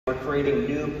We're creating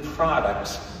new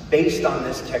products based on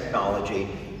this technology,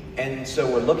 and so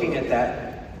we're looking at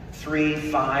that 3,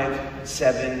 5,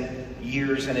 7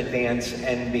 years in advance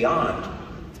and beyond.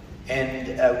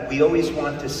 And we always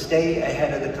want to stay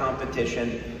ahead of the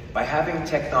competition by having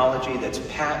technology that's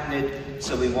patented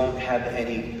so we won't have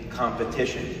any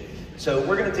competition. So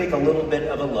we're going to take a little bit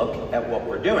of a look at what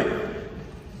we're doing.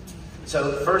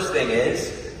 So the first thing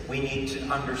is we need to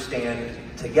understand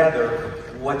together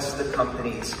what's the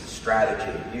company's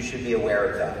strategy. You should be aware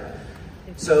of that.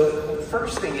 So the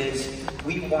first thing is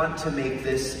we want to make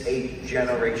this a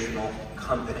generational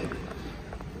company.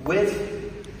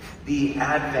 With the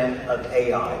advent of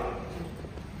AI,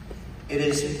 it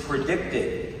is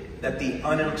predicted that the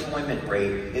unemployment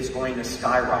rate is going to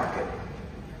skyrocket.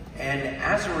 And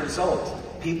as a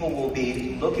result, people will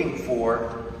be looking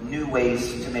for new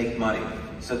ways to make money.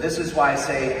 So this is why I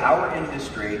say our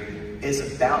industry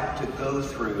is about to go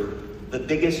through the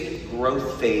biggest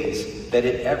growth phase that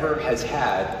it ever has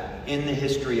had in the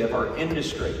history of our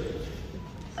industry.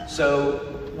 So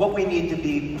what we need to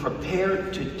be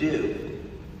prepared to do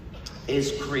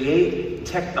is create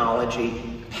technology,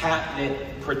 patent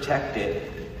it, protect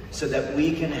it, so that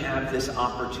we can have this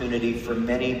opportunity for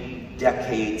many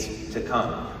decades to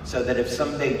come. So that if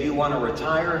someday you want to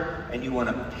retire and you want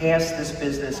to pass this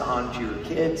business on to your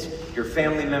kids, your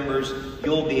family members,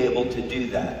 you'll be able to do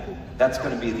that. That's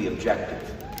going to be the objective.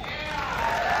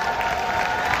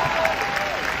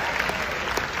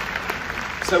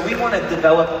 So we want to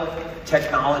develop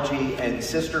technology and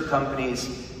sister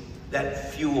companies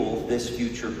that fuel this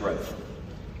future growth.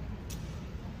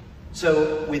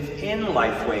 So within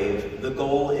LifeWave, the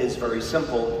goal is very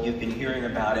simple. You've been hearing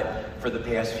about it for the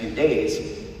past few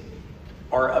days.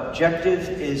 Our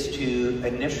objective is to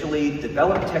initially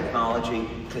develop technology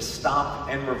to stop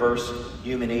and reverse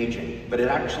human aging, but it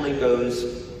actually goes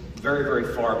very,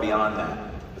 very far beyond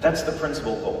that. But that's the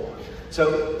principal goal.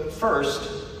 So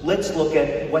first, let's look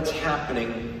at what's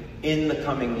happening in the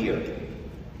coming year.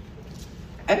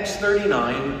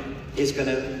 X39 is going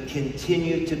to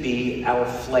continue to be our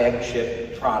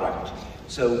flagship product.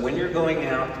 So when you're going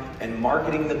out and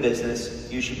marketing the business,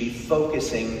 you should be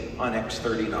focusing on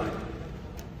X39.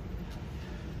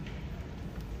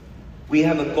 We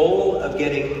have a goal of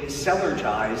getting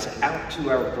Celergize out to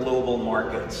our global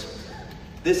markets.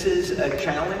 This is a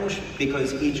challenge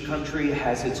because each country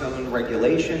has its own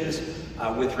regulations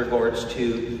with regards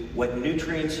to what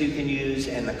nutrients you can use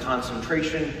and the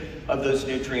concentration of those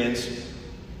nutrients.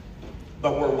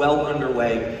 But we're well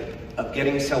underway of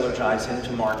getting Celergize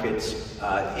into markets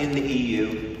in the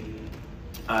EU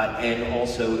and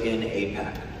also in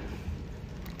APAC.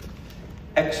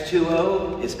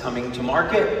 X2O is coming to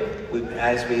market.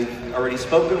 As we've already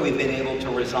spoken, we've been able to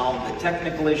resolve the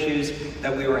technical issues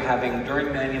that we were having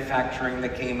during manufacturing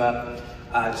that came up.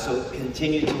 So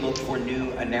continue to look for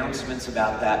new announcements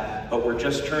about that, but we're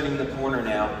just turning the corner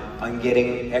now on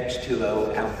getting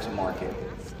X2O out to market.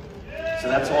 So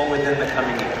that's all within the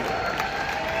coming year.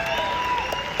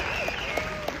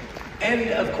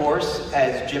 And of course,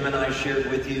 as Jim and I shared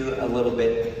with you a little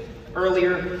bit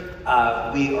earlier,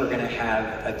 we are going to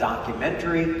have a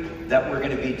documentary that we're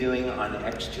going to be doing on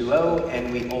X2O,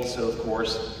 and we also, of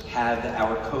course, have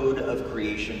our Code of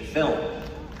Creation film.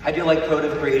 How do you like Code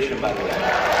of Creation, by the way?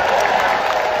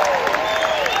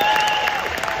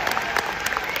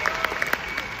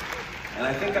 And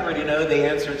I think I already know the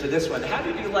answer to this one. How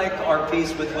did you like our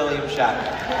piece with William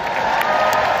Shatner?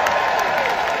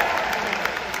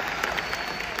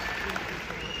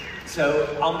 So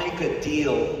I'll make a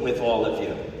deal with all of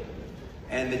you.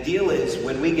 And the deal is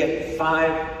when we get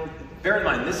 5, bear in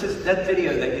mind, that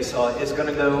video that you saw is going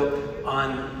to go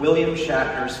on William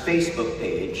Shatner's Facebook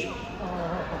page,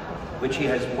 which he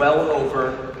has well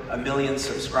over 1 million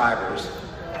subscribers.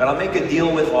 But I'll make a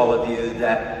deal with all of you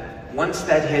that once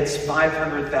that hits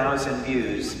 500,000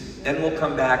 views, then we'll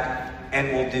come back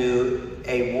and we'll do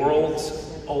a World's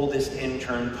Oldest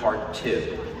Intern Part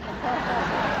 2.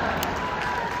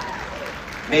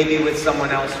 Maybe with someone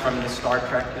else from the Star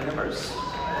Trek universe.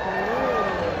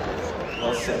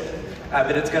 We'll see.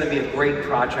 But it's going to be a great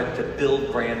project to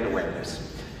build brand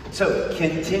awareness. So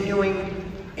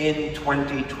continuing in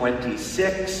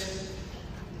 2026,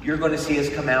 you're going to see us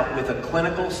come out with a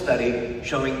clinical study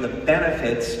showing the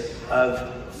benefits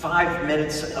of 5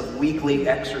 minutes of weekly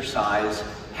exercise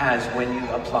has when you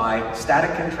apply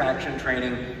static contraction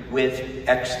training with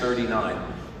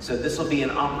X39. So this will be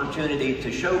an opportunity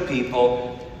to show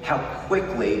people how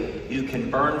quickly you can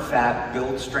burn fat,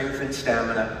 build strength and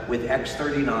stamina with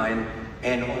X39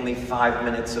 and only 5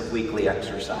 minutes of weekly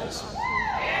exercise.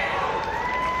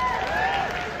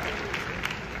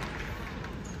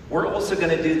 We're also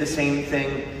going to do the same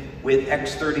thing with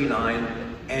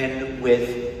X39 and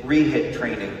with rehit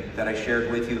training that I shared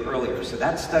with you earlier. So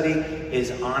that study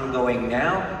is ongoing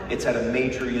now. It's at a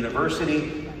major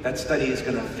university. That study is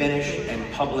going to finish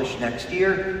and publish next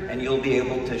year, and you'll be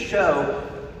able to show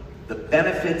the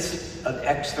benefits of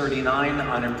X39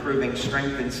 on improving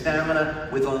strength and stamina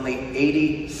with only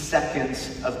 80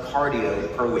 seconds of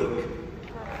cardio per week.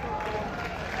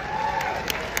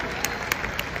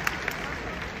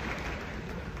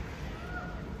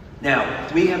 Now,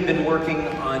 we have been working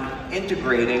on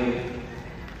integrating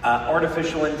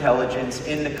artificial intelligence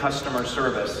into customer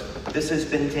service. This has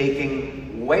been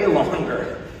taking way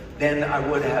longer than I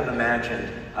would have imagined,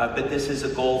 but this is a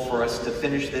goal for us to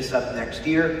finish this up next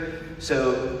year.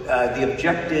 So the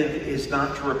objective is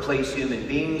not to replace human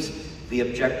beings. The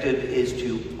objective is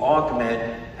to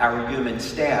augment our human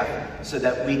staff so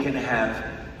that we can have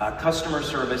customer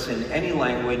service in any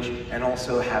language and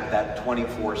also have that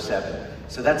 24/7.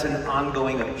 So that's an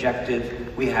ongoing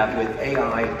objective we have with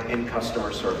AI in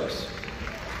customer service.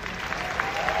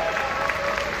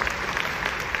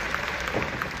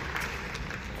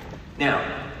 Now,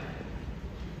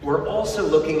 we're also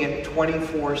looking at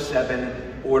 24/7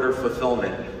 order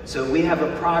fulfillment. So we have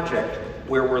a project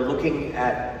where we're looking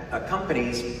at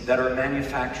companies that are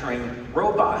manufacturing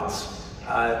robots.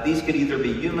 These could either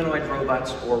be humanoid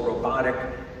robots or robotic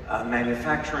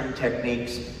manufacturing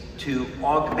techniques to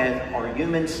augment our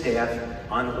human staff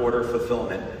on order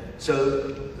fulfillment. So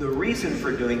the reason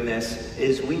for doing this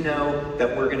is we know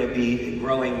that we're going to be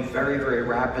growing very, very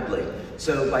rapidly.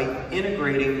 So by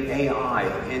integrating AI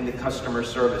into customer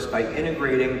service, by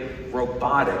integrating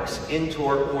robotics into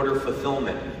our order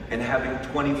fulfillment and having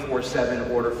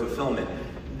 24/7 order fulfillment,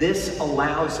 this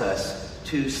allows us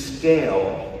to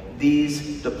scale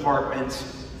these departments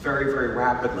very, very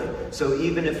rapidly. So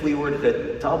even if we were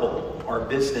to double our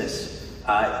business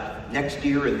next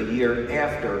year and the year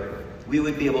after, we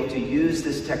would be able to use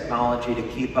this technology to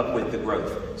keep up with the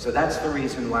growth. So that's the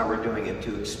reason why we're doing it,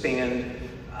 to expand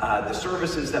the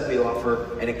services that we offer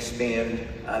and expand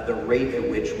the rate at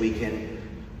which we can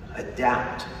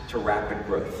adapt to rapid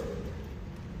growth.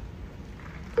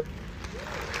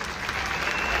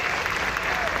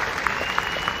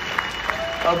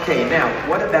 Okay, now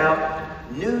what about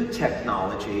new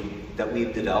technology that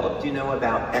we've developed? You know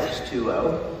about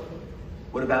X2O.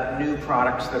 What about new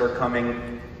products that are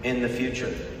coming in the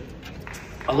future?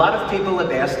 A lot of people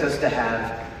have asked us to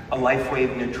have a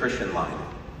LifeWave nutrition line.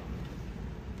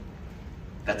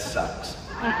 That sucks.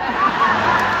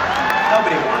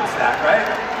 Nobody wants that, right?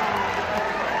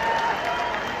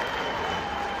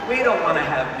 We don't want to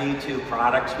have Me Too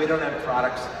products. We don't have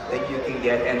products that you can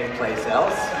get anyplace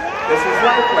else. This is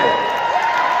LifeWave.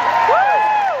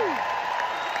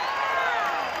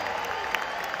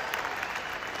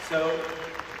 So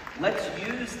let's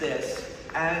use this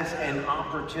as an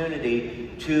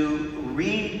opportunity to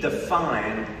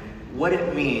redefine what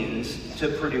it means to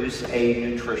produce a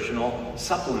nutritional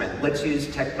supplement. Let's use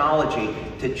technology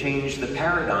to change the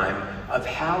paradigm of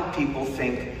how people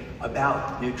think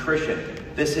about nutrition.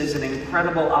 This is an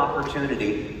incredible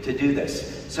opportunity to do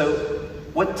this. So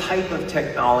what type of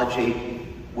technology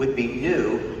would be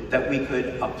new that we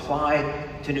could apply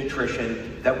to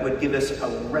nutrition that would give us a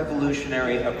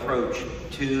revolutionary approach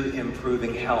to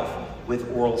improving health with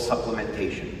oral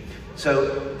supplementation?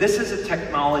 So this is a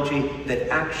technology that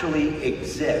actually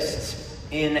exists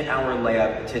in our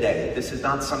lab today. This is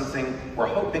not something we're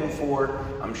hoping for.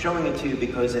 I'm showing it to you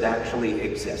because it actually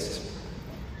exists.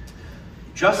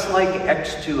 Just like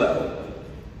X2O,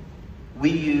 we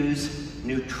use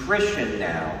nutrition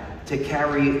now to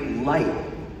carry light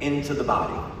into the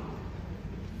body.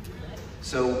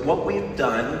 So what we've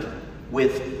done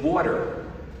with water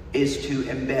is to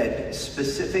embed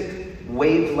specific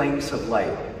wavelengths of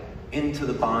light into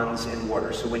the bonds in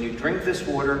water. So when you drink this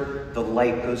water, the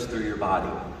light goes through your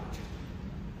body.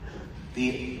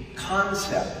 The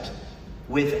concept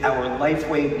with our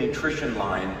LifeWave nutrition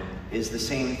line is the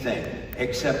same thing,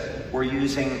 except we're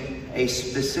using a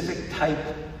specific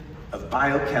type of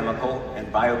biochemical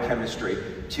and biochemistry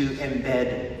to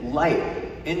embed light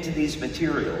into these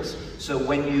materials. So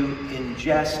when you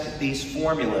ingest these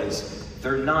formulas,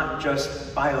 they're not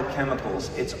just biochemicals,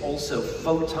 it's also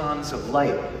photons of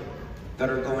light that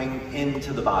are going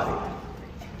into the body.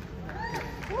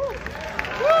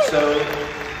 So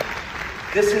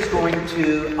this is going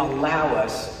to allow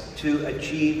us to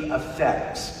achieve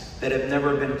effects that have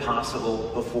never been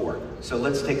possible before. So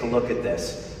let's take a look at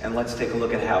this, and let's take a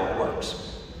look at how it works.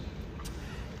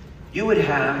 You would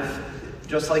have,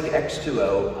 just like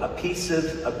X2O, a piece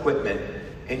of equipment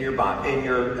in your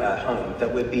home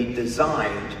that would be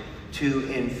designed to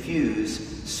infuse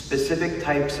specific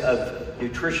types of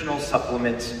nutritional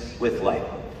supplements with light.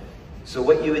 So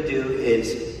what you would do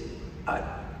is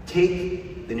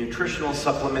take the nutritional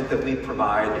supplement that we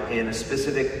provide in a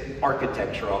specific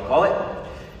architecture, I'll call it,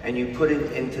 and you put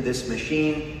it into this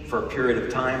machine for a period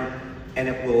of time, and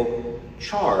it will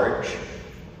charge,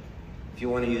 if you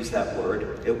want to use that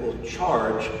word, it will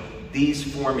charge these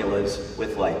formulas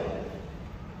with light.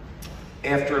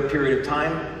 After a period of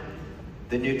time,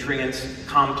 the nutrients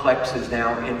complex is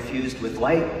now infused with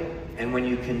light, and when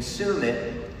you consume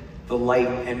it, the light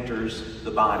enters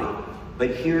the body. But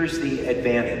here's the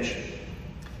advantage,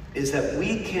 is that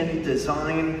we can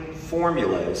design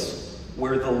formulas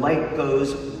where the light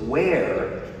goes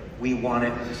where we want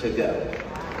it to go.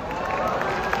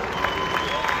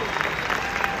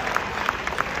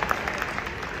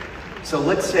 So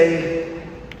let's say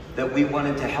that we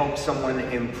wanted to help someone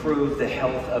improve the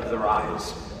health of their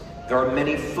eyes. There are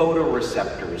many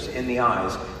photoreceptors in the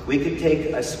eyes. We could take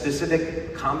a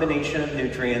specific combination of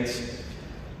nutrients.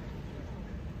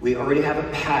 We already have a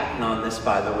patent on this,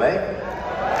 by the way.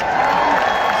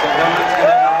 So no one's going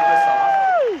to knock us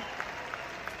off.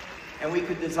 And we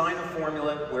could design a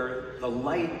formula where the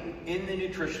light in the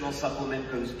nutritional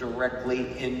supplement goes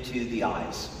directly into the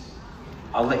eyes.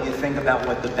 I'll let you think about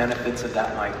what the benefits of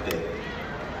that might be.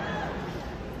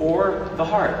 Or the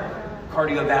heart.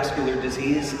 Cardiovascular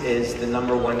disease is the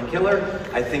 #1 killer.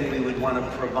 I think we would want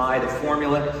to provide a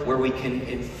formula where we can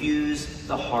infuse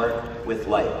the heart with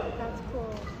light. That's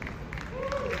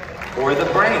cool. Or the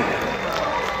brain.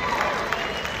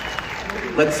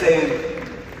 Let's say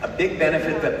a big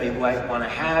benefit that we might want to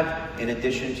have, in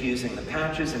addition to using the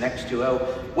patches and X2O,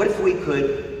 what if we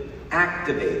could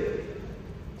activate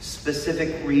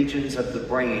specific regions of the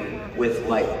brain with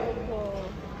light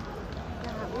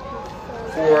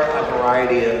for a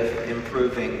variety of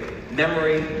improving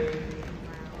memory,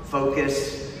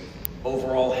 focus,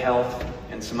 overall health,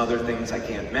 and some other things I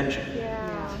can't mention.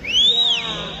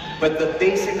 But the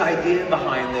basic idea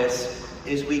behind this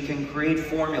is we can create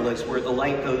formulas where the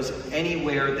light goes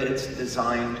anywhere that it's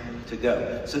designed to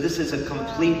go. So this is a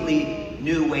completely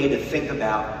new way to think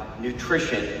about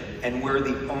nutrition, and we're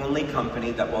the only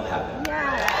company that will have it.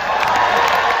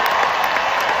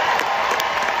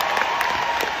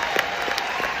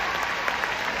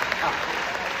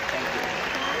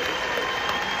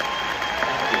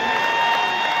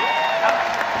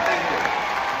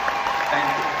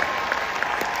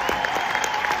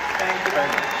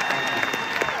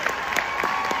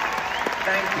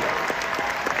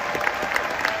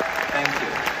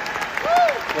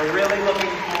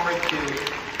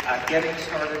 Getting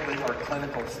started with our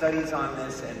clinical studies on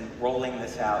this and rolling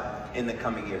this out in the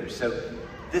coming years. So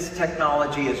this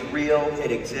technology is real, it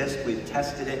exists, we've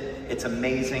tested it, it's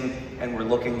amazing, and we're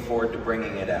looking forward to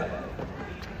bringing it out.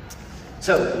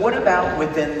 So what about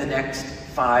within the next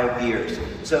 5 years?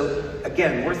 So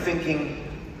again, we're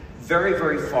thinking very,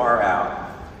 very far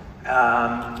out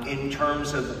in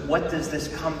terms of what does this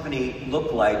company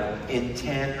look like in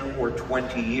 10 or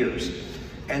 20 years.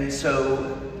 And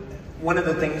so one of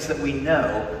the things that we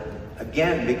know,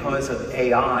 again, because of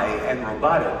AI and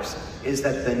robotics, is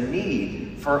that the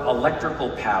need for electrical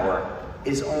power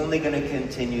is only going to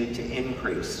continue to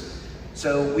increase.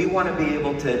 So we want to be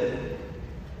able to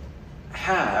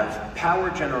have power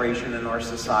generation in our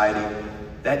society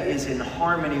that is in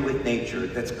harmony with nature,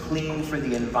 that's clean for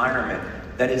the environment,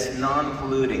 that is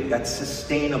non-polluting, that's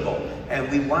sustainable. And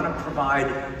we want to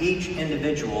provide each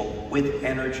individual with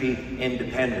energy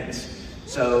independence.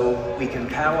 So we can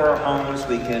power our homes,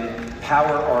 we can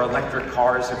power our electric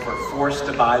cars if we're forced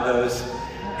to buy those,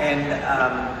 and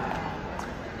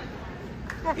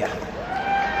yeah.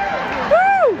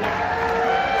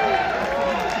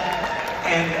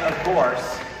 And of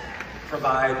course,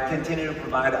 continue to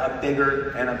provide a bigger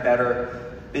and a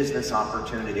better business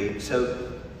opportunity. So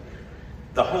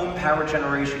the home power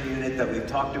generation unit that we've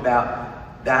talked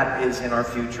about, that is in our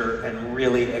future, and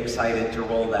really excited to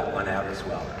roll that one out as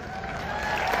well.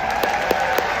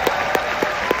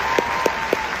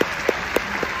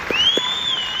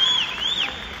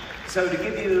 So to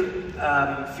give you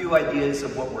a few ideas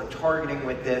of what we're targeting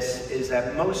with this is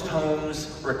that most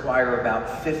homes require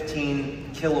about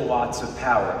 15 kilowatts of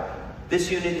power. This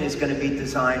unit is going to be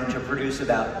designed to produce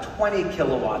about 20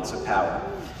 kilowatts of power.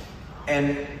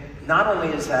 And not only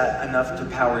is that enough to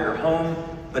power your home,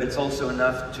 but it's also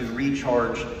enough to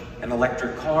recharge an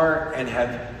electric car and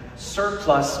have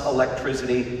surplus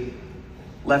electricity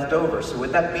left over. So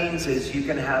what that means is you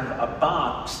can have a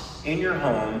box in your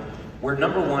home where,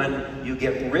 number one, you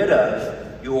get rid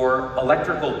of your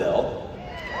electrical bill,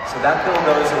 So that bill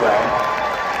goes away.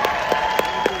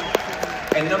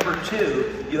 And number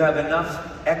two, you have enough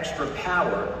extra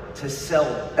power to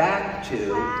sell back to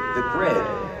the grid.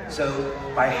 So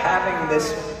by having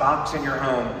this box in your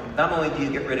home, not only do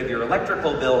you get rid of your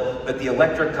electrical bill, but the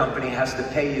electric company has to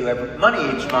pay you money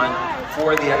each month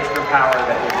for the extra power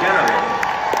that you're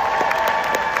generating.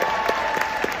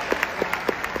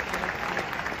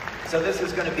 So this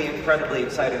is going to be incredibly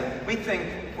exciting. We think,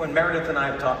 when Meredith and I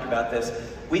have talked about this,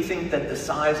 we think that the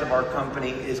size of our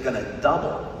company is going to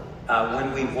double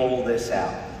when we roll this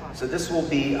out. So this will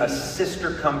be a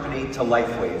sister company to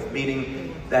LifeWave,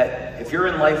 meaning that if you're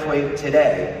in LifeWave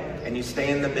today and you stay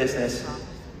in the business,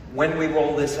 when we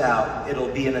roll this out,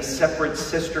 it'll be in a separate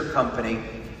sister company,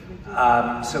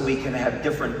 so we can have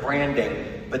different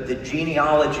branding, but the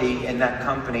genealogy in that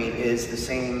company is the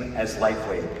same as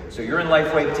LifeWave. So you're in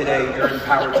LifeWave today, you're in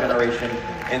power generation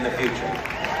in the future.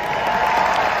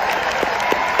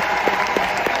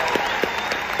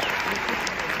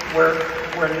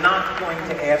 We're not going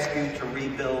to ask you to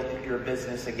rebuild your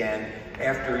business again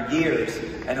after years.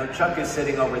 I know Chuck is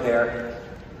sitting over there,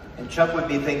 and Chuck would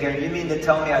be thinking, you mean to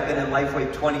tell me I've been in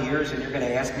LifeWave 20 years and you're going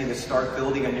to ask me to start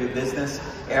building a new business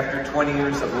after 20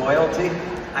 years of loyalty?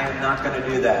 I am not going to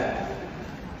do that.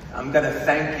 I'm going to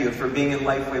thank you for being in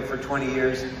LifeWave for 20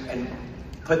 years and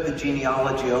put the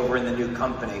genealogy over in the new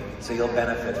company so you'll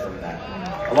benefit from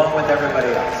that, along with everybody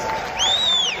else.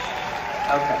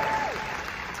 Okay.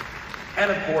 And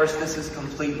of course, this is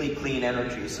completely clean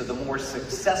energy, so the more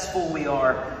successful we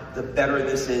are, the better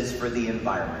this is for the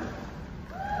environment.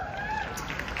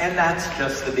 And that's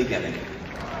just the beginning.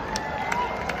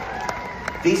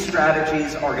 These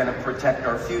strategies are going to protect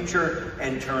our future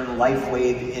and turn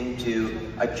LifeWave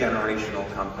into a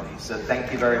generational company. So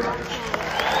thank you very much.